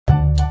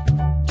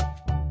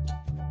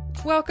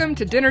Welcome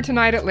to Dinner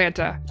Tonight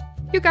Atlanta.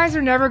 You guys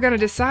are never going to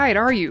decide,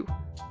 are you?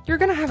 You're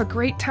going to have a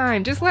great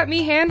time, just let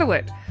me handle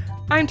it.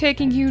 I'm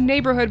taking you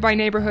neighborhood by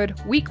neighborhood,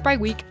 week by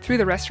week, through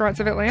the restaurants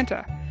of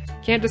Atlanta.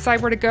 Can't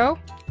decide where to go?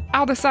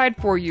 I'll decide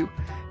for you.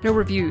 No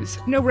reviews,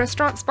 no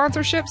restaurant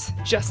sponsorships,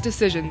 just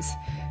decisions.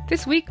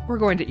 This week, we're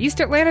going to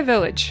East Atlanta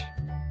Village.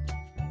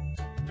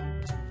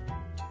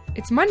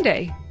 It's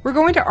Monday. We're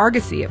going to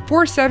Argosy at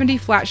 470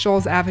 Flat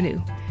Shoals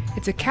Avenue.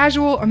 It's a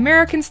casual,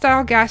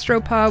 American-style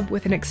gastropub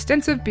with an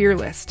extensive beer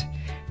list.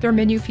 Their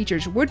menu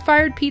features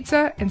wood-fired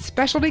pizza and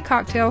specialty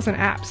cocktails and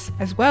apps,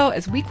 as well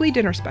as weekly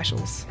dinner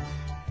specials.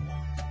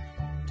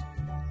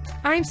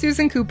 I'm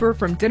Susan Cooper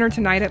from Dinner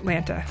Tonight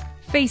Atlanta.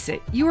 Face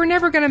it, you are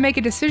never going to make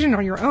a decision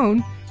on your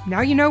own.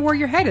 Now you know where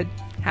you're headed.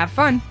 Have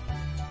fun!